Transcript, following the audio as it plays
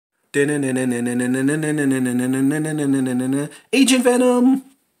Agent Venom.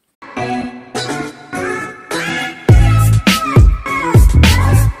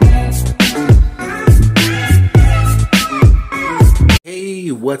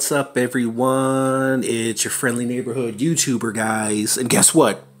 Hey, what's up everyone? It's your friendly neighborhood YouTuber guys. And guess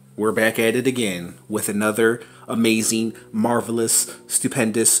what? We're back at it again with another amazing, marvelous,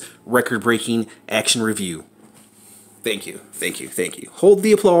 stupendous, record-breaking action review. Thank you, thank you, thank you. Hold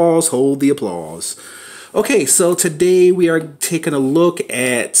the applause, hold the applause. Okay, so today we are taking a look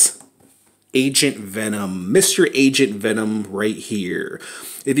at Agent Venom, Mr. Agent Venom right here.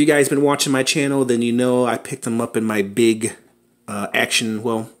 If you guys been watching my channel, then you know I picked him up in my big action,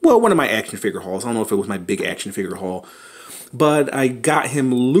 well, one of my action figure hauls. I don't know if it was my big action figure haul, but I got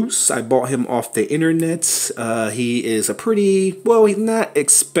him loose. I bought him off the internet. He is a pretty, well, he's not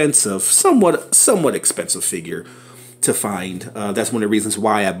expensive, somewhat expensive figure to find. That's one of the reasons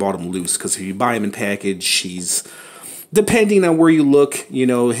why I bought him loose, because if you buy him in package, he's, depending on where you look, you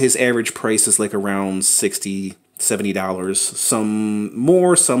know, his average price is like around $60, $70. Some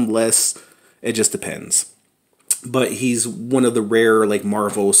more, some less. It just depends. But he's one of the rare, like,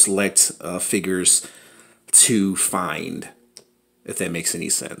 Marvel Select figures to find, if that makes any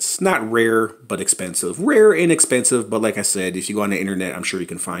sense. Not rare, but expensive. Rare and expensive, but like I said, if you go on the internet, I'm sure you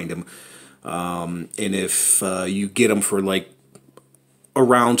can find him. And if you get them for like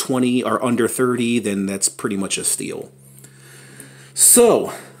around 20 or under 30, then that's pretty much a steal.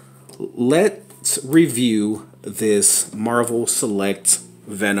 So let's review this Marvel Select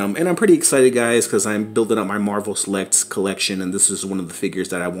Venom. And I'm pretty excited, guys, because I'm building up my Marvel Select collection, and this is one of the figures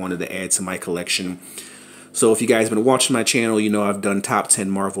that I wanted to add to my collection. So if you guys have been watching my channel, you know I've done top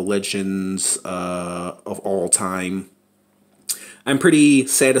 10 Marvel Legends of all time. I'm pretty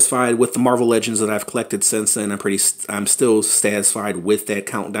satisfied with the Marvel Legends that I've collected since then. I'm still satisfied with that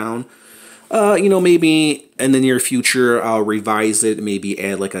countdown. You know, maybe in the near future I'll revise it, maybe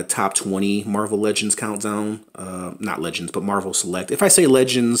add like a top 20 Marvel Legends countdown. Not Legends, but Marvel Select. If I say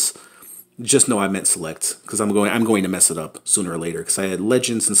Legends, just know I meant Select, because I'm going to mess it up sooner or later, because I had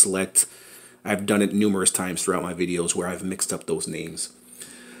Legends and Select. I've done it numerous times throughout my videos where I've mixed up those names.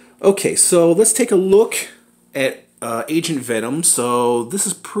 Okay, so let's take a look at Agent Venom. So this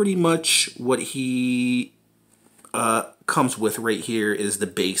is pretty much what he comes with right here, is the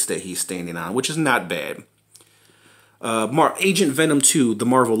base that he's standing on, which is not bad. Agent Venom 2, the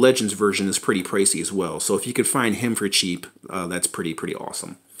Marvel Legends version, is pretty pricey as well. So if you could find him for cheap, that's pretty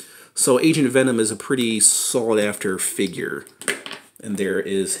awesome. So Agent Venom is a pretty sought after figure. And there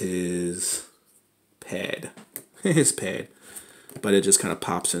is his pad. His pad. But it just kind of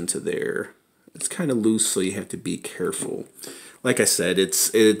pops into there. It's kind of loose, so you have to be careful. Like I said,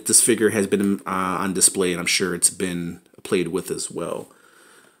 this figure has been on display, and I'm sure it's been played with as well.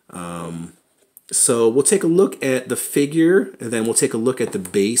 So we'll take a look at the figure, and then we'll take a look at the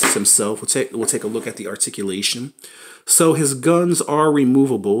base himself. We'll take a look at the articulation. So his guns are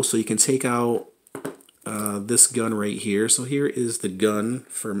removable, so you can take out this gun right here. So here is the gun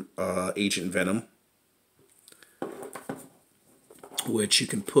from Agent Venom, which you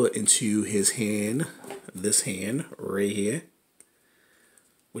can put into his hand, this hand right here,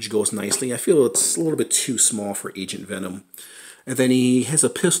 which goes nicely. I feel it's a little bit too small for Agent Venom. And then he has a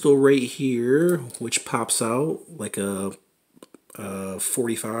pistol right here, which pops out like a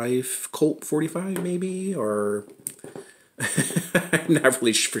 45, Colt 45 maybe, or I'm not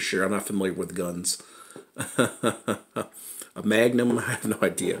really for sure. I'm not familiar with guns. A Magnum? I have no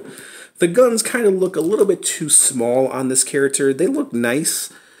idea. The guns kind of look a little bit too small on this character. They look nice.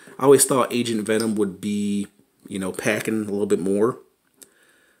 I always thought Agent Venom would be, you know, packing a little bit more.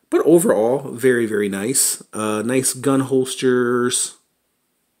 But overall, very, very nice. Nice gun holsters.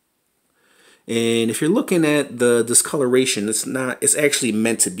 And if you're looking at the discoloration, it's actually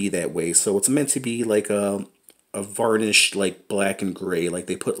meant to be that way. So it's meant to be like a varnished, like black and gray. Like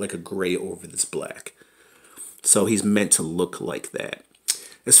they put like a gray over this black. So he's meant to look like that.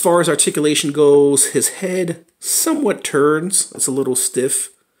 As far as articulation goes, his head somewhat turns. It's a little stiff.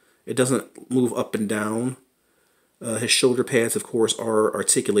 It doesn't move up and down. His shoulder pads, of course, are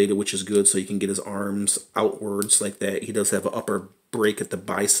articulated, which is good, so you can get his arms outwards like that. He does have an upper break at the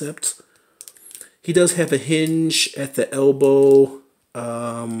biceps. He does have a hinge at the elbow.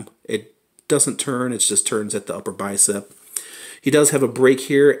 It doesn't turn, it just turns at the upper bicep. He does have a break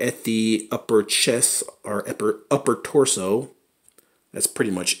here at the upper chest, or upper torso. That's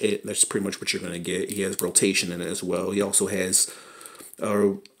pretty much it. That's pretty much what you're going to get. He has rotation in it as well. He also has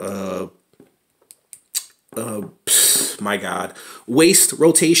my God, waist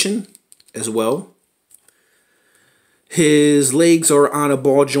rotation as well. His legs are on a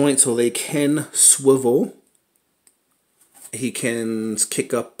ball joint, so they can swivel. He can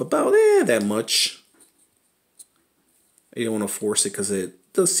kick up about that much. You don't want to force it because it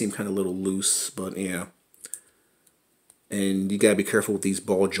does seem kind of a little loose, but yeah. And you gotta be careful with these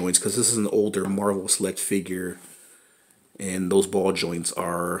ball joints because this is an older Marvel Select figure, and those ball joints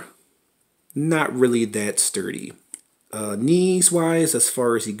are not really that sturdy. Knees wise, as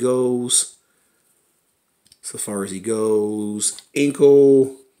far as he goes,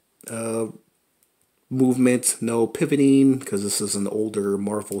 ankle movement, no pivoting because this is an older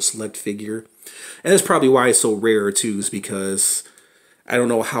Marvel Select figure, and that's probably why it's so rare too, is because I don't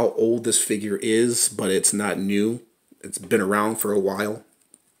know how old this figure is, but it's not new. It's been around for a while.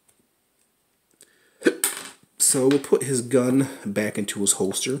 So we'll put his gun back into his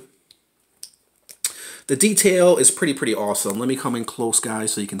holster. The detail is pretty awesome. Let me come in close,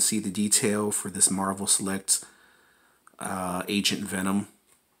 guys, so you can see the detail for this Marvel Select Agent Venom.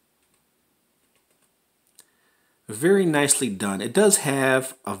 Very nicely done. It does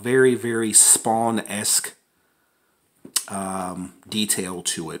have a very Spawn-esque detail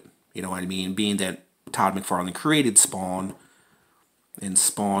to it. You know what I mean? Being that Todd McFarlane created Spawn, and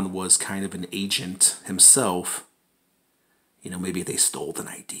Spawn was kind of an agent himself. You know, maybe they stole an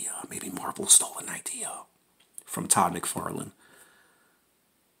idea. Maybe Marvel stole an idea from Todd McFarlane.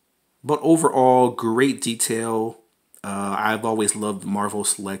 But overall, great detail. I've always loved Marvel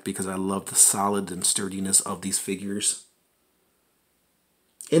Select because I love the solid and sturdiness of these figures.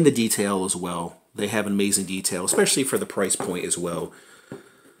 And the detail as well. They have amazing detail, especially for the price point as well.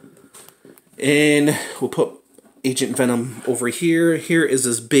 And we'll put Agent Venom over here. Here is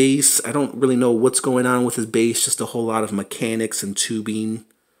his base. I don't really know what's going on with his base. Just a whole lot of mechanics and tubing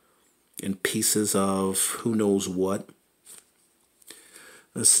and pieces of who knows what.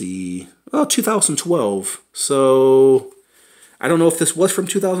 Let's see. Oh, 2012. So I don't know if this was from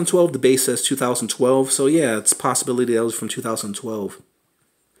 2012. The base says 2012. So yeah, it's a possibility that was from 2012.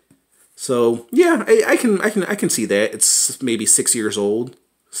 So yeah, I can see that. It's maybe 6 years old.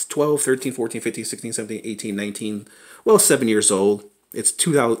 12, 13, 14, 15, 16, 17, 18, 19. Well, 7 years old. It's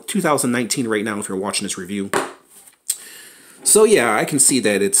 2019 right now if you're watching this review. So yeah, I can see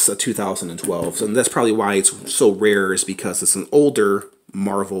that it's a 2012. And that's probably why it's so rare, is because it's an older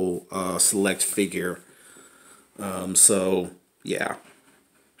Marvel Select figure. So yeah.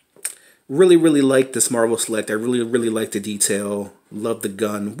 Really like this Marvel Select. I really like the detail. Love the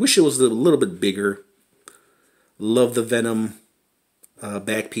gun. Wish it was a little bit bigger. Love the Venom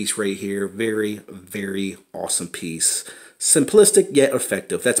back piece right here. Very awesome piece. Simplistic yet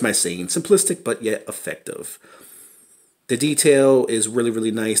effective. That's my saying. Simplistic but yet effective. The detail is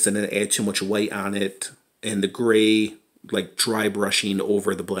really nice, and then add too much white on it. And the gray, like dry brushing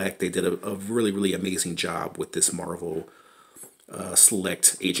over the black. They did a really amazing job with this Marvel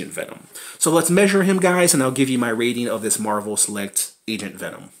Select Agent Venom. So let's measure him, guys, and I'll give you my rating of this Marvel Select Agent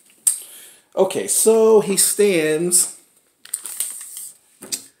Venom. Okay, so he stands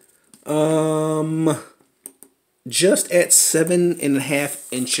just at 7.5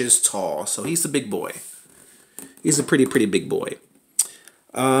 inches tall. So he's a big boy. He's a pretty big boy.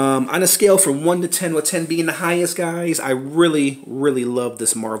 On a scale from 1 to 10, with 10 being the highest, guys, I really love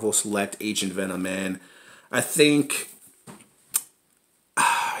this Marvel Select Agent Venom, man. I think,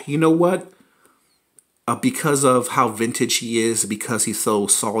 you know what? Because of how vintage he is, because he's so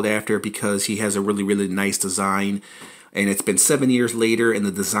sought after, because he has a really nice design, and it's been 7 years later and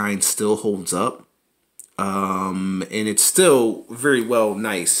the design still holds up. And it's still very well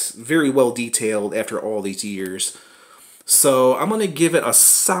detailed after all these years. So I'm going to give it a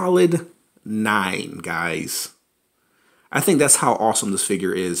solid 9, guys. I think that's how awesome this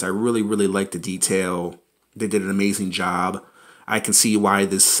figure is. I really like the detail. They did an amazing job. I can see why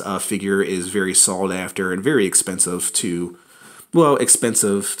this figure is very sought after and very expensive to, well,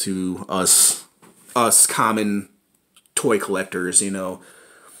 expensive to us common toy collectors, you know.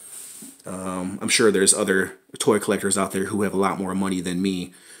 I'm sure there's other toy collectors out there who have a lot more money than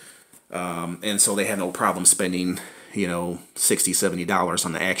me. And so they have no problem spending, you know, $60, $70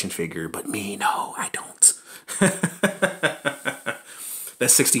 on the action figure. But me, no, I don't. That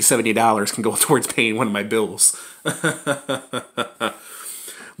 $60, $70 can go towards paying one of my bills.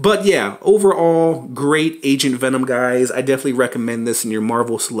 But yeah, overall, great Agent Venom, guys. I definitely recommend this in your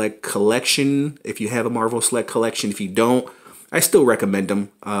Marvel Select collection. If you have a Marvel Select collection, if you don't, I still recommend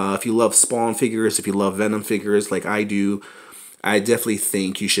them. If you love Spawn figures, if you love Venom figures like I do, I definitely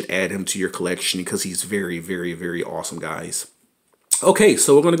think you should add him to your collection because he's very awesome, guys. Okay,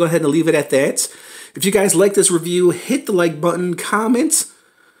 so we're going to go ahead and leave it at that. If you guys like this review, hit the like button, comment,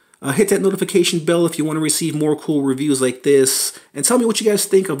 Hit that notification bell if you want to receive more cool reviews like this. And tell me what you guys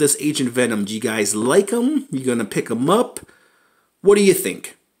think of this Agent Venom. Do you guys like him? You gonna pick him up? What do you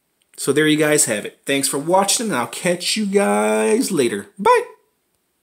think? So there you guys have it. Thanks for watching, and I'll catch you guys later. Bye!